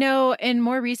 I know in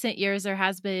more recent years, there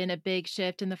has been a big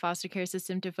shift in the foster care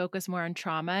system to focus more on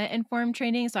trauma informed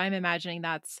training. So I'm imagining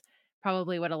that's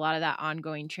probably what a lot of that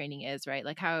ongoing training is, right?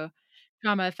 Like how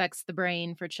trauma affects the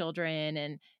brain for children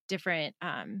and different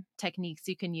techniques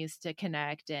you can use to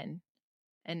connect and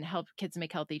help kids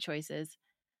make healthy choices.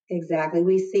 Exactly.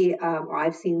 We see, or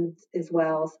I've seen as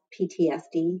well,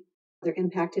 PTSD. They're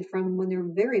impacted from when they're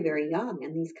very, very young,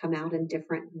 and these come out in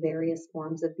different various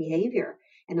forms of behavior.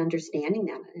 And understanding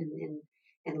that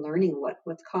and learning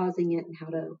what's causing it and how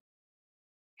to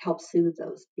help soothe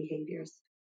those behaviors.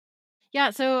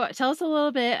 Yeah, so tell us a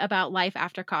little bit about life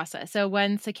after CASA. So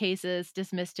once a case is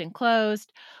dismissed and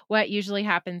closed, what usually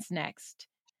happens next?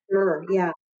 Sure,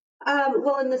 yeah.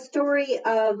 Well, in the story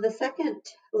of the second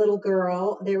little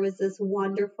girl, there was this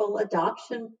wonderful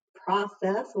adoption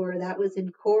process where that was in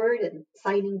court and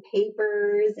signing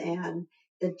papers and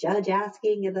the judge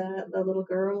asking the little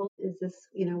girl, is this,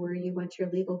 where you want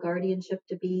your legal guardianship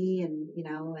to be? And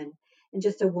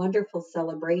just a wonderful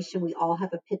celebration. We all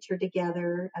have a picture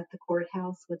together at the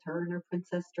courthouse with her in her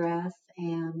princess dress.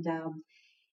 And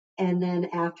then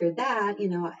after that,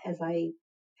 as I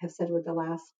have said with the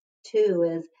last two,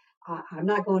 is I'm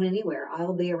not going anywhere.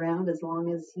 I'll be around as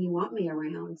long as you want me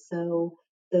around. So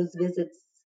those visits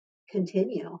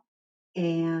continue.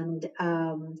 And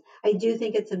I do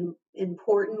think it's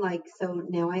important. Like, so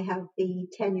now I have the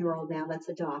 10-year-old now that's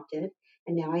adopted,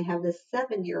 and now I have this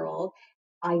 7-year-old.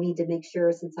 I need to make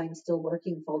sure, since I'm still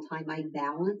working full time, I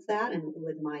balance that and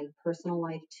with my personal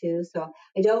life too. So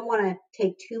I don't want to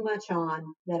take too much on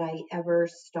that I ever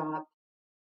stop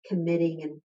committing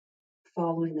and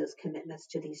following those commitments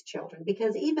to these children.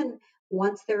 Because even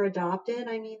once they're adopted,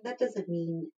 I mean, that doesn't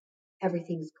mean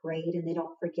everything's great and they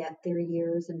don't forget their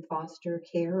years in foster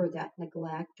care or that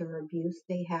neglect or abuse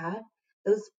they had.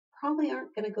 Those probably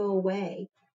aren't going to go away.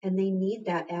 And they need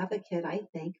that advocate, I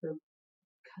think, or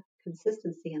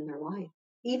consistency in their life,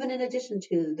 even in addition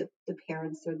to the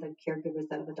parents or the caregivers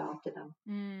that have adopted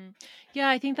them. Yeah,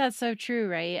 I think that's so true,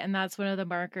 right? And that's one of the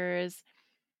markers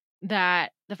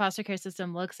that the foster care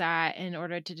system looks at in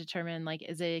order to determine, like,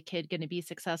 is a kid going to be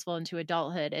successful into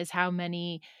adulthood, is how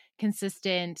many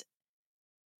consistent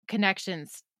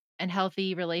connections and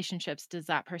healthy relationships does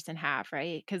that person have,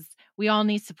 right? Because we all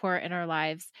need support in our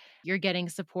lives. You're getting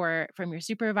support from your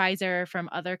supervisor, from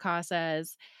other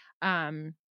CASAs.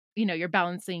 You're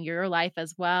balancing your life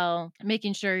as well,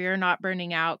 making sure you're not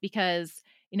burning out because,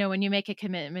 when you make a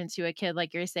commitment to a kid,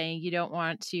 like you're saying, you don't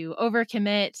want to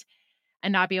overcommit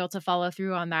and not be able to follow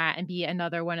through on that and be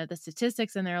another one of the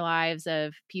statistics in their lives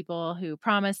of people who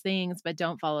promise things but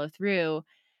don't follow through.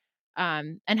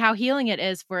 And how healing it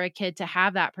is for a kid to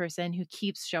have that person who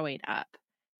keeps showing up.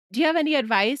 Do you have any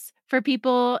advice for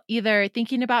people either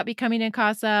thinking about becoming a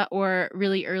CASA or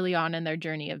really early on in their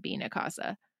journey of being a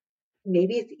CASA?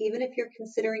 Maybe even if you're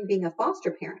considering being a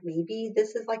foster parent, maybe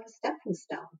this is like a stepping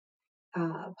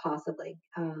stone, possibly,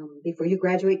 before you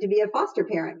graduate to be a foster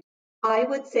parent. I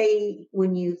would say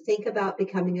when you think about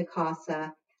becoming a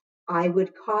CASA, I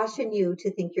would caution you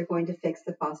to think you're going to fix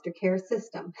the foster care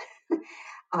system.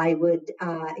 I would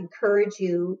encourage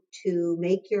you to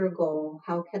make your goal,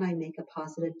 how can I make a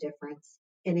positive difference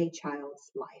in a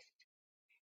child's life?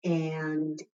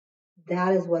 And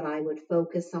that is what I would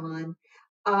focus on.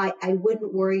 I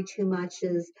wouldn't worry too much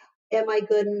as, am I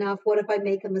good enough? What if I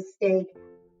make a mistake?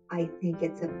 I think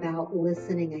it's about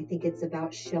listening. I think it's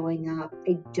about showing up.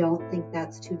 I don't think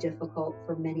that's too difficult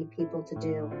for many people to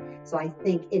do. So I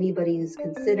think anybody who's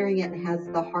considering it and has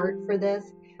the heart for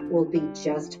this will be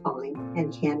just fine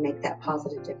and can make that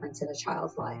positive difference in a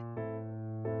child's life.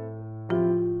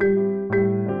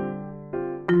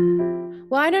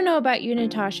 Well, I don't know about you,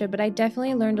 Natasha, but I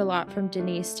definitely learned a lot from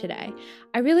Denise today.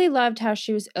 I really loved how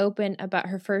she was open about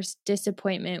her first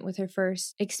disappointment with her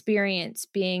first experience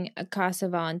being a CASA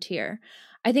volunteer.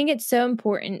 I think it's so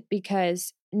important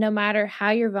because no matter how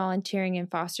you're volunteering in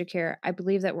foster care, I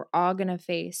believe that we're all going to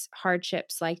face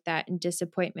hardships like that and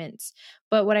disappointments.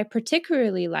 But what I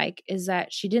particularly like is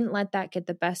that she didn't let that get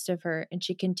the best of her and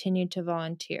she continued to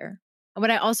volunteer. What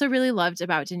I also really loved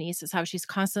about Denise is how she's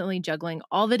constantly juggling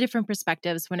all the different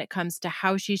perspectives when it comes to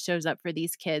how she shows up for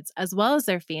these kids as well as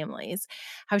their families,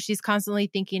 how she's constantly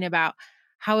thinking about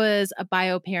how is a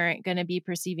bio parent going to be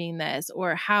perceiving this,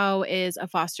 or how is a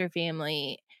foster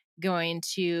family going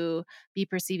to be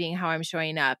perceiving how I'm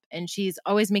showing up. And she's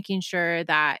always making sure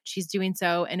that she's doing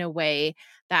so in a way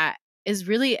that is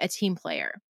really a team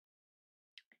player.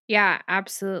 Yeah,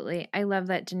 absolutely. I love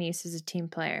that Denise is a team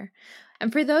player.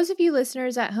 And for those of you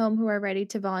listeners at home who are ready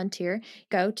to volunteer,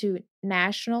 go to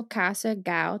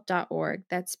nationalcasagal.org.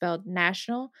 That's spelled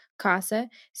National CASA,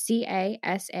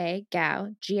 CASA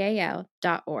Gal,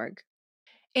 GAL.org.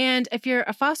 And if you're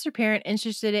a foster parent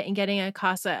interested in getting a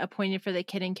CASA appointed for the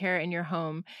kid in care in your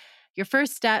home, your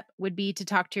first step would be to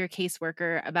talk to your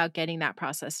caseworker about getting that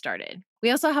process started. We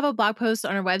also have a blog post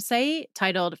on our website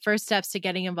titled First Steps to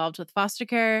Getting Involved with Foster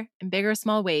Care in Big or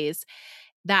Small Ways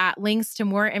that links to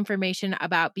more information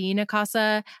about being a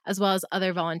CASA as well as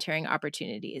other volunteering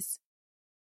opportunities.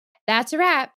 That's a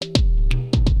wrap.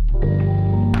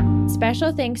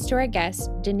 Special thanks to our guest,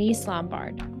 Denise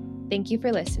Lombard. Thank you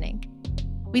for listening.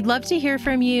 We'd love to hear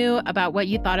from you about what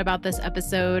you thought about this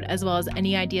episode, as well as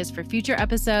any ideas for future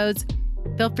episodes.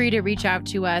 Feel free to reach out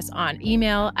to us on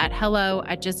email at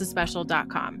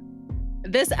hello@justaspecial.com.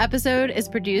 This episode is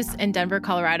produced in Denver,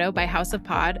 Colorado by House of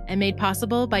Pod and made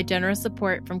possible by generous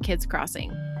support from Kids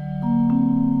Crossing.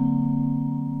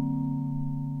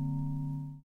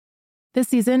 This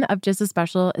season of Just as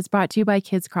Special is brought to you by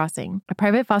Kids Crossing, a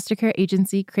private foster care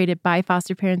agency created by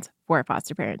foster parents for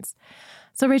foster parents.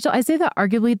 So, Rachel, I say that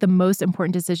arguably the most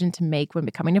important decision to make when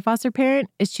becoming a foster parent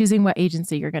is choosing what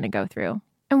agency you're going to go through.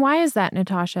 And why is that,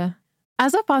 Natasha?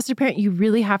 As a foster parent, you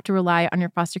really have to rely on your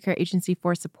foster care agency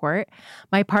for support.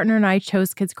 My partner and I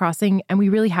chose Kids Crossing, and we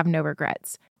really have no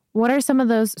regrets. What are some of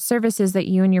those services that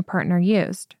you and your partner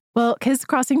used? Well, Kids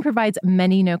Crossing provides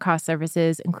many no-cost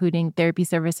services, including therapy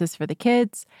services for the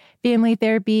kids, family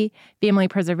therapy, family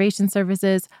preservation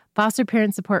services, foster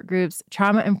parent support groups,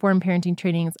 trauma-informed parenting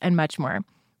trainings, and much more.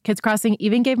 Kids Crossing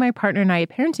even gave my partner and I a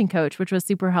parenting coach, which was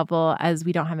super helpful as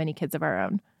we don't have any kids of our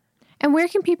own. And where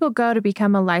can people go to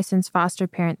become a licensed foster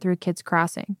parent through Kids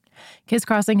Crossing? Kids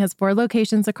Crossing has 4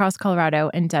 locations across Colorado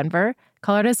in Denver,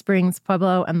 Colorado Springs,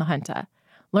 Pueblo, and La Junta.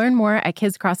 Learn more at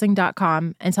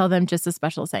kidscrossing.com and tell them Just as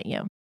Special sent you.